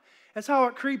thought. That's how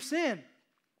it creeps in.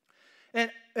 And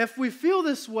if we feel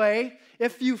this way,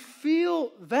 if you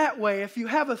feel that way, if you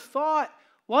have a thought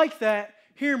like that,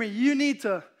 hear me, you need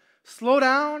to slow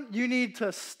down, you need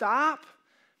to stop,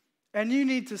 and you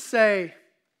need to say,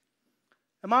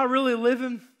 am I really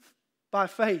living by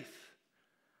faith?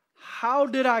 How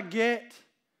did I get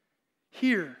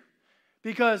here?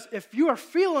 Because if you are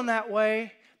feeling that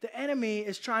way, the enemy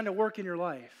is trying to work in your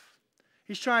life.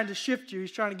 He's trying to shift you.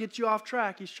 He's trying to get you off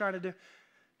track. He's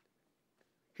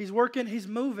working, he's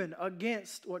moving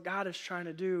against what God is trying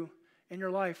to do in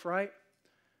your life, right?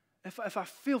 If I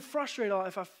feel frustrated,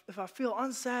 if I feel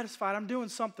unsatisfied, I'm doing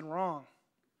something wrong,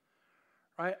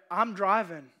 right? I'm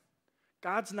driving.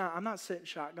 I'm not sitting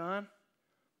shotgun,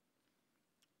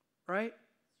 right?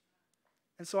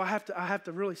 And so I have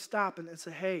to really stop and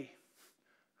say, hey,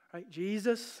 right,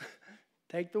 Jesus,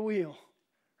 take the wheel.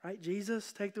 Right,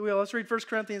 Jesus, take the wheel. Let's read 1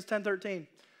 Corinthians 10:13.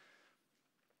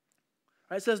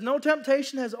 Right, it says, no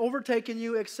temptation has overtaken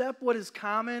you except what is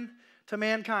common to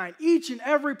mankind. Each and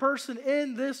every person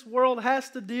in this world has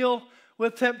to deal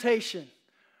with temptation.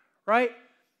 Right?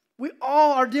 We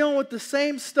all are dealing with the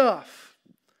same stuff.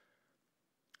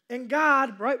 And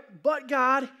God, right, but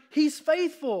God, he's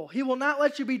faithful. He will not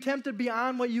let you be tempted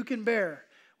beyond what you can bear.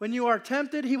 When you are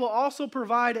tempted, he will also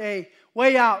provide a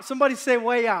way out. Somebody say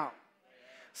way out.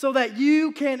 So that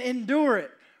you can endure it,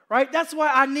 right? That's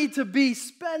why I need to be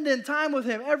spending time with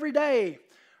him every day,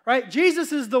 right?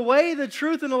 Jesus is the way, the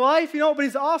truth, and the life, but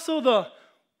he's also the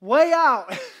way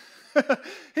out.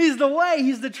 He's the way,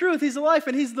 he's the truth, he's the life,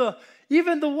 and he's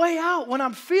even the way out. When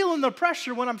I'm feeling the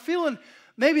pressure, when I'm feeling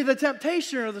maybe the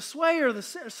temptation or the sway or the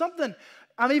sin or something,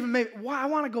 I need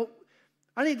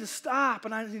to stop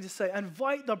and I need to say,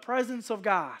 invite the presence of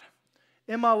God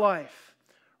in my life.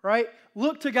 Right?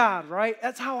 Look to God, right?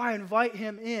 That's how I invite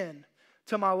him in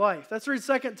to my life. Let's read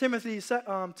 2 Timothy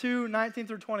 2:19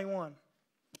 through 21.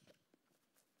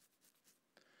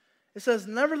 It says,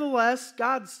 nevertheless,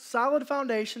 God's solid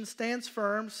foundation stands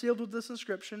firm, sealed with this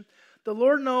inscription, the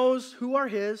Lord knows who are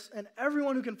his, and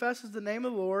everyone who confesses the name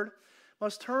of the Lord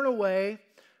must turn away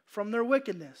from their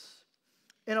wickedness.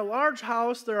 In a large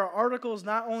house, there are articles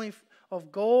not only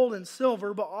of gold and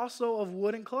silver, but also of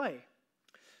wood and clay.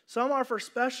 Some are for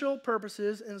special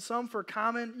purposes and some for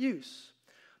common use.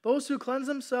 Those who cleanse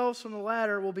themselves from the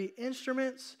latter will be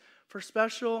instruments for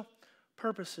special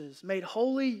purposes, made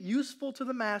holy, useful to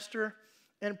the master,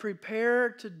 and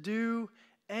prepared to do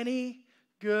any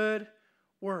good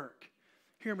work.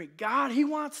 Hear me. God, He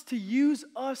wants to use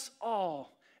us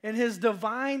all in His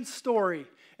divine story,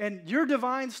 and your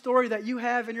divine story that you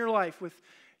have in your life, with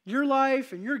your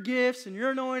life and your gifts and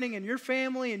your anointing and your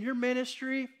family and your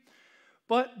ministry.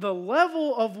 But the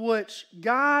level of which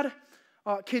God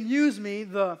can use me,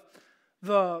 the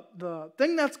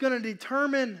thing that's going to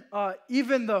determine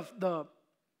even the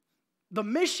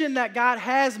mission that God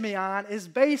has me on is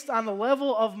based on the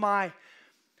level of my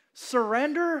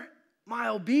surrender, my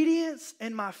obedience,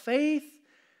 and my faith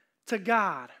to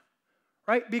God,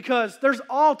 right? Because there's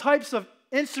all types of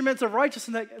instruments of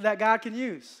righteousness that God can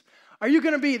use. Are you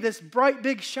going to be this bright,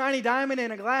 big, shiny diamond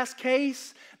in a glass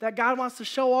case that God wants to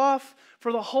show off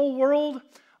for the whole world?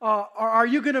 Or are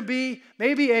you going to be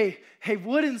maybe a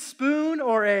wooden spoon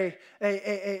or a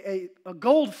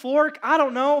gold fork? I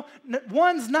don't know.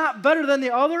 One's not better than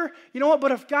the other. You know what?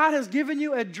 But if God has given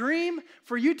you a dream,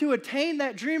 for you to attain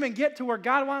that dream and get to where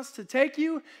God wants to take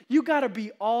you, you got to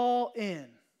be all in.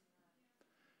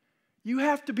 You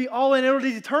have to be all in. It will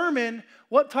determine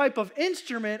what type of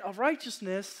instrument of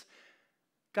righteousness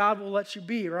God will let you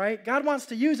be, right? God wants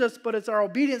to use us, but it's our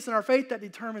obedience and our faith that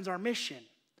determines our mission,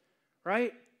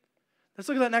 right? Let's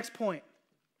look at that next point.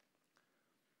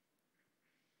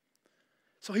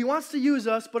 So He wants to use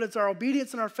us, but it's our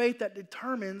obedience and our faith that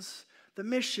determines the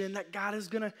mission that God is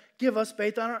going to give us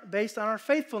based on our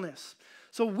faithfulness.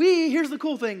 So here's the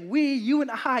cool thing. You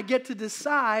and I get to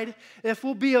decide if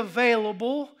we'll be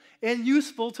available and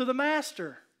useful to the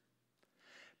Master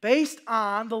based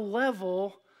on the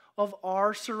level of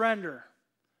our surrender.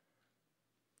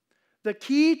 The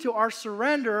key to our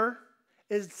surrender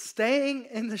is staying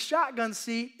in the shotgun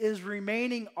seat, is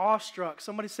remaining awestruck.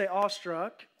 Somebody say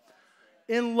awestruck.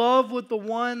 In love with the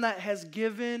one that has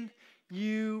given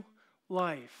you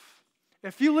life.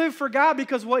 If you live for God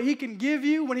because what He can give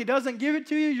you, when He doesn't give it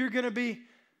to you, you're going to be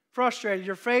frustrated.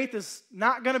 Your faith is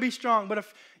not going to be strong. But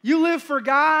if you live for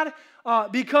God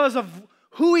because of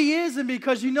who He is and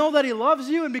because you know that He loves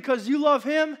you and because you love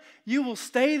Him, you will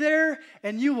stay there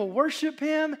and you will worship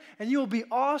Him and you will be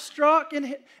awestruck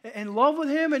and in love with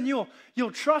Him, and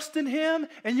you'll trust in Him,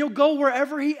 and you'll go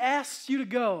wherever He asks you to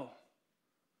go.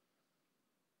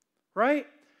 Right?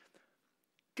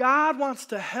 God wants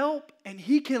to help, and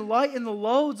He can lighten the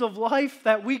loads of life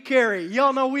that we carry.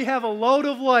 Y'all know we have a load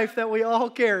of life that we all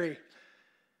carry.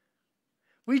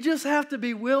 We just have to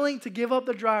be willing to give up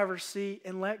the driver's seat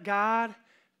and let God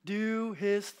do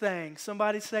His thing.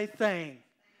 Somebody say thing.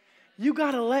 You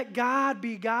got to let God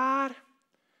be God,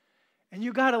 and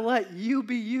you got to let you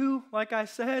be you, like I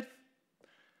said,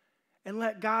 and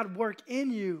let God work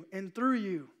in you and through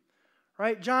you.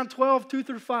 Right? John 12,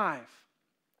 2-5.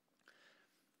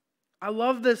 I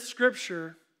love this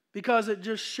scripture because it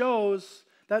just shows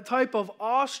that type of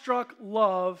awestruck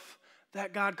love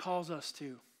that God calls us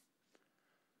to.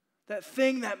 That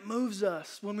thing that moves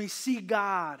us when we see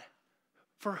God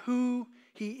for who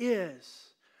He is,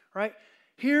 right?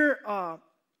 Here,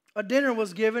 a dinner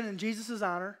was given in Jesus'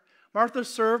 honor. Martha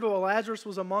served while Lazarus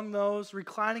was among those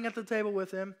reclining at the table with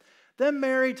him. Then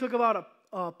Mary took about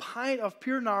a pint of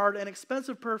pure nard, an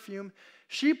expensive perfume.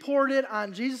 She poured it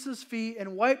on Jesus' feet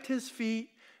and wiped His feet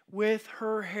with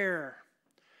her hair.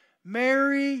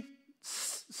 Mary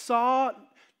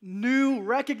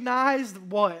recognized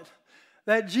what?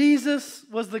 That Jesus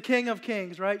was the King of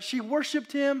Kings, right? She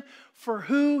worshiped Him for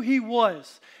who He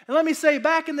was. And let me say,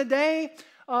 back in the day,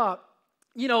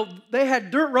 they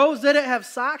had dirt roads. They didn't have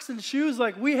socks and shoes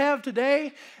like we have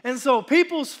today. And so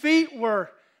people's feet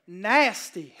were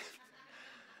nasty.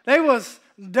 They was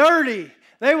dirty.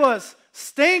 They was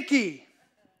stinky.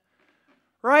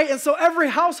 Right? And so every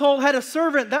household had a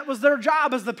servant. That was their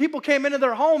job. As the people came into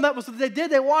their home, that was what they did.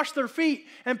 They washed their feet.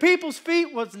 And people's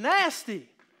feet was nasty.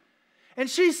 And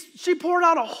she poured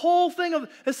out a whole thing of,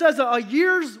 it says a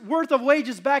year's worth of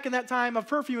wages back in that time of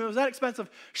perfume. It was that expensive.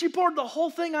 She poured the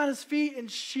whole thing on His feet, and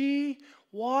she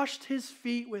washed His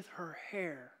feet with her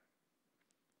hair.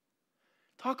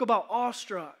 Talk about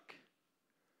awestruck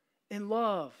in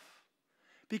love,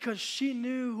 because she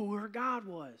knew who her God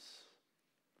was.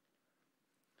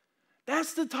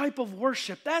 That's the type of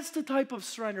worship. That's the type of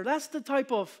surrender. That's the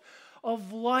type of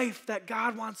life that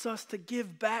God wants us to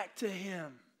give back to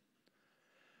Him.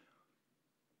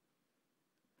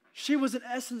 She was in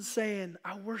essence saying,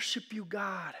 I worship you,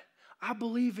 God. I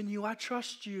believe in you. I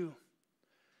trust you.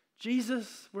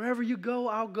 Jesus, wherever you go,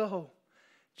 I'll go.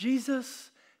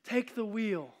 Jesus, take the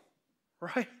wheel,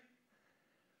 right?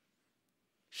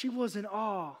 She was in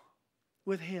awe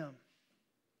with Him.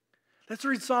 Let's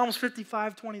read Psalms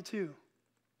 55:22.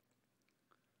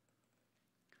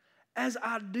 as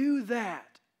I do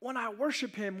that, when I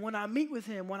worship him, when I meet with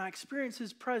him, when I experience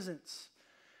his presence,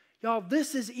 y'all,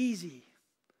 this is easy.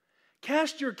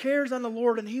 Cast your cares on the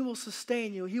Lord and he will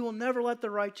sustain you. He will never let the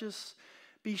righteous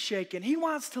be shaken. He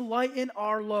wants to lighten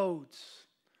our loads.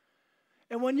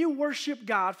 And when you worship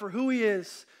God for who he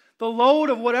is, the load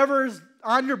of whatever is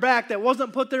on your back that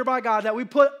wasn't put there by God, that we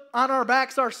put on our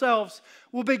backs ourselves,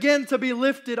 will begin to be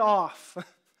lifted off.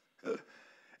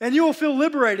 And you will feel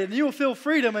liberated, and you will feel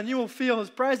freedom, and you will feel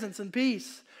his presence and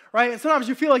peace, right? And sometimes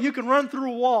you feel like you can run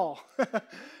through a wall.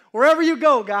 Wherever you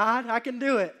go, God, I can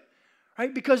do it,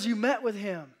 right? Because you met with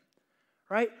him,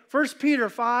 right? 1 Peter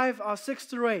 5, 6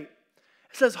 through 8. It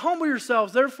says, humble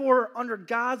yourselves, therefore, under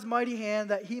God's mighty hand,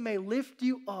 that he may lift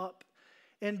you up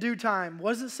in due time.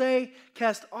 What does it say?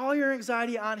 Cast all your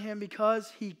anxiety on him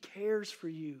because he cares for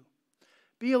you.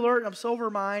 Be alert and of sober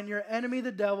mind. Your enemy,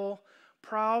 the devil,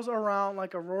 prowls around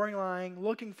like a roaring lion,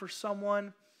 looking for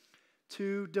someone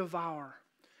to devour.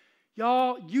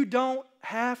 Y'all, you don't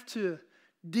have to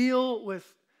deal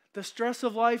with the stress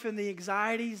of life and the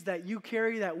anxieties that you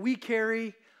carry, that we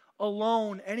carry,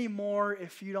 alone anymore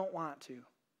if you don't want to.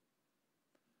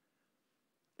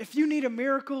 If you need a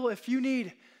miracle, if you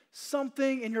need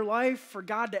something in your life for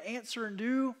God to answer and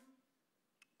do,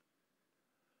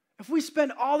 if we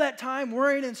spend all that time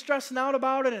worrying and stressing out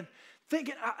about it and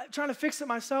thinking, trying to fix it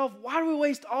myself, why do we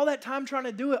waste all that time trying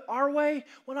to do it our way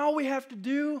when all we have to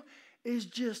do is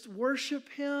just worship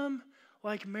him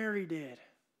like Mary did?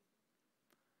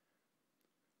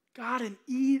 God, in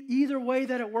either way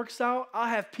that it works out,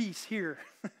 I have peace here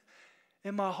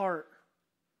in my heart.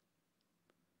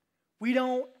 We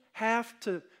don't have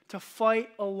to fight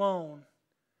alone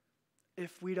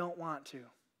if we don't want to.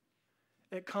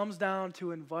 It comes down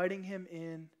to inviting him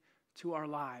in to our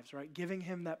lives, right? Giving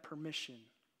him that permission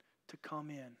to come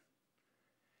in.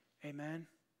 Amen.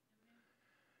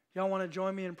 Y'all want to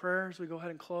join me in prayer as we go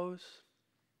ahead and close?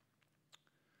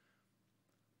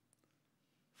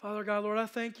 Father God, Lord, I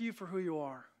thank you for who you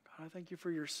are. God, I thank you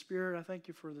for your spirit. I thank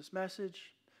you for this message.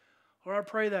 Lord, I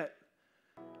pray that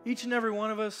each and every one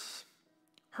of us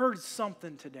heard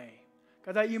something today.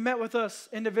 God, that you met with us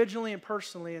individually and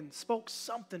personally and spoke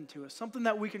something to us, something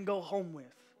that we can go home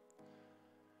with.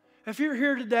 If you're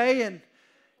here today and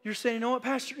you're saying, you know what,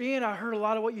 Pastor Ian, I heard a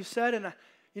lot of what you said, and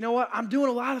you know what, I'm doing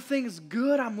a lot of things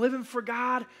good, I'm living for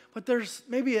God, but there's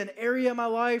maybe an area in my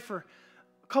life or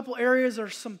a couple areas or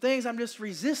some things I'm just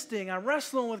resisting, I'm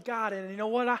wrestling with God, and you know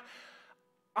what,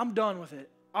 I'm done with it.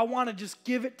 I want to just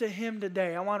give it to him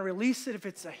today. I want to release it. If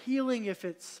it's a healing, if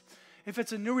it's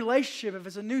a new relationship, if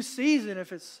it's a new season,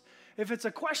 if it's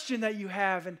a question that you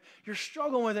have and you're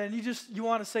struggling with it and you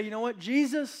want to say, you know what,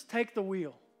 Jesus, take the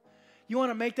wheel. You want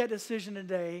to make that decision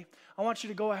today, I want you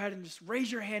to go ahead and just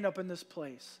raise your hand up in this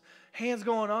place. Hands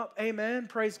going up. Amen.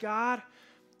 Praise God.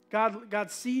 God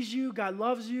sees you. God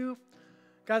loves you.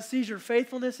 God sees your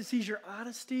faithfulness. He sees your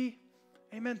honesty.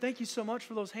 Amen. Thank you so much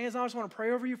for those hands. I just want to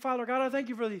pray over you, Father God. I thank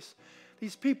you for these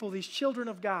people, these children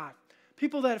of God,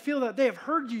 people that feel that they have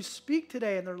heard you speak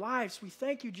today in their lives. We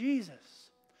thank you, Jesus.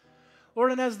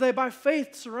 Lord, and as they by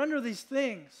faith surrender these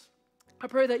things, I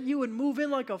pray that you would move in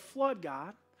like a flood,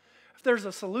 God. If there's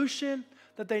a solution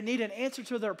that they need an answer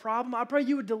to their problem, I pray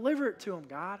you would deliver it to them,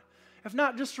 God. If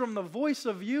not just from the voice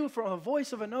of you, from the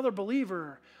voice of another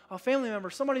believer, a family member,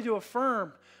 somebody to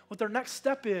affirm what their next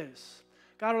step is.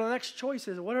 God, or the next choice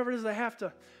is, whatever it is they have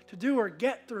to do or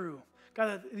get through.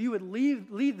 God, that you would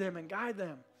lead them and guide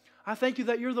them. I thank you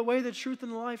that you're the way, the truth,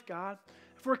 and the life, God.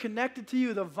 If we're connected to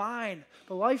you, the vine,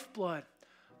 the lifeblood,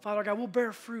 Father God, we'll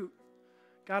bear fruit.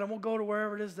 God, and we'll go to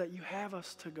wherever it is that you have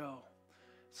us to go.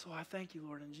 So I thank you,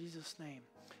 Lord, in Jesus' name.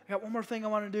 I got one more thing I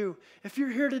want to do. If you're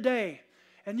here today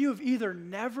and you have either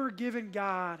never given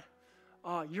God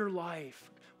your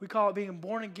life, we call it being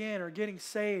born again or getting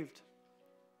saved,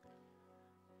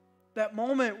 that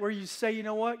moment where you say, you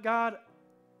know what, God,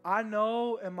 I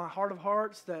know in my heart of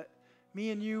hearts that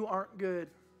me and you aren't good.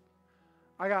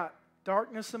 I got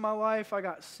darkness in my life. I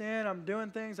got sin. I'm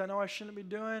doing things I know I shouldn't be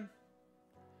doing.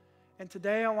 And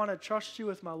today I want to trust you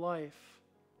with my life.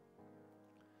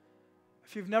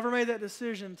 If you've never made that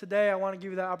decision, today I want to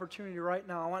give you that opportunity right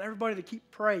now. I want everybody to keep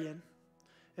praying.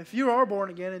 If you are born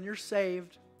again and you're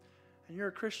saved and you're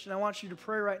a Christian, I want you to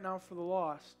pray right now for the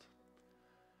lost.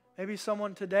 Maybe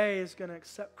someone today is going to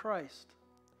accept Christ.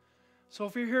 So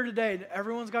if you're here today,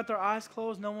 everyone's got their eyes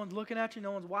closed, no one's looking at you,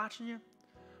 no one's watching you,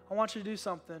 I want you to do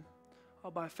something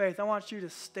by faith. I want you to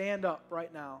stand up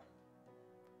right now.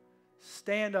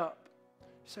 Stand up. You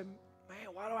say,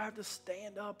 man, why do I have to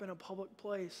stand up in a public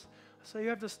place? I say you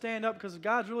have to stand up because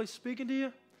God's really speaking to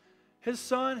you. His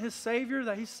Son, His Savior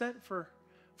that He sent for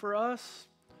us,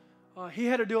 he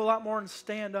had to do a lot more than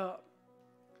stand up.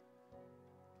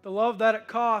 The love that it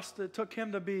cost, it took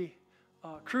him to be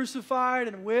crucified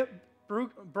and whipped,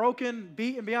 broken,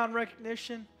 beaten beyond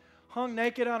recognition, hung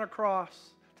naked on a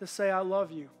cross to say, I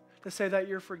love you, to say that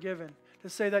you're forgiven, to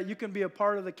say that you can be a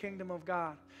part of the kingdom of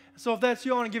God. So if that's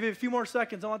you, I want to give you a few more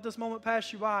seconds. Don't let this moment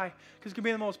pass you by, because it can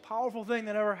be the most powerful thing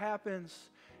that ever happens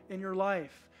in your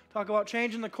life. Talk about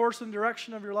changing the course and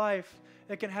direction of your life.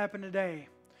 It can happen today.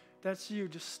 If that's you,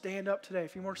 just stand up today. A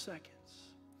few more seconds.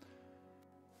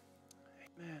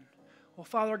 Amen. Well,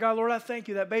 Father God, Lord, I thank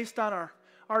you that based on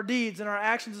our deeds and our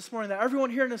actions this morning, that everyone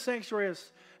here in the sanctuary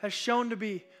has shown to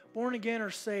be born again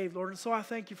or saved, Lord. And so I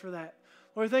thank you for that.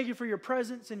 Lord, thank you for your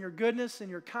presence and your goodness and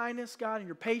your kindness, God, and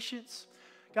your patience,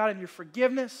 God, and your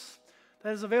forgiveness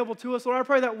that is available to us. Lord, I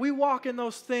pray that we walk in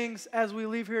those things as we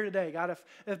leave here today. God,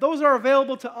 if those are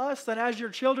available to us, then as your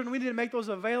children, we need to make those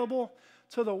available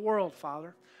to the world,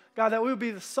 Father. God, that we would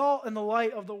be the salt and the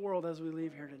light of the world as we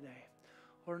leave here today.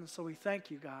 Lord, and so we thank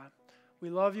you, God. We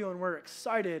love you, and we're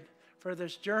excited for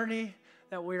this journey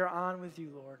that we are on with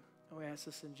you, Lord. And we ask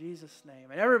this in Jesus'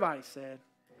 name. And everybody said,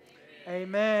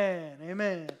 Amen.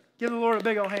 Amen. Give the Lord a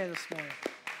big old hand this morning.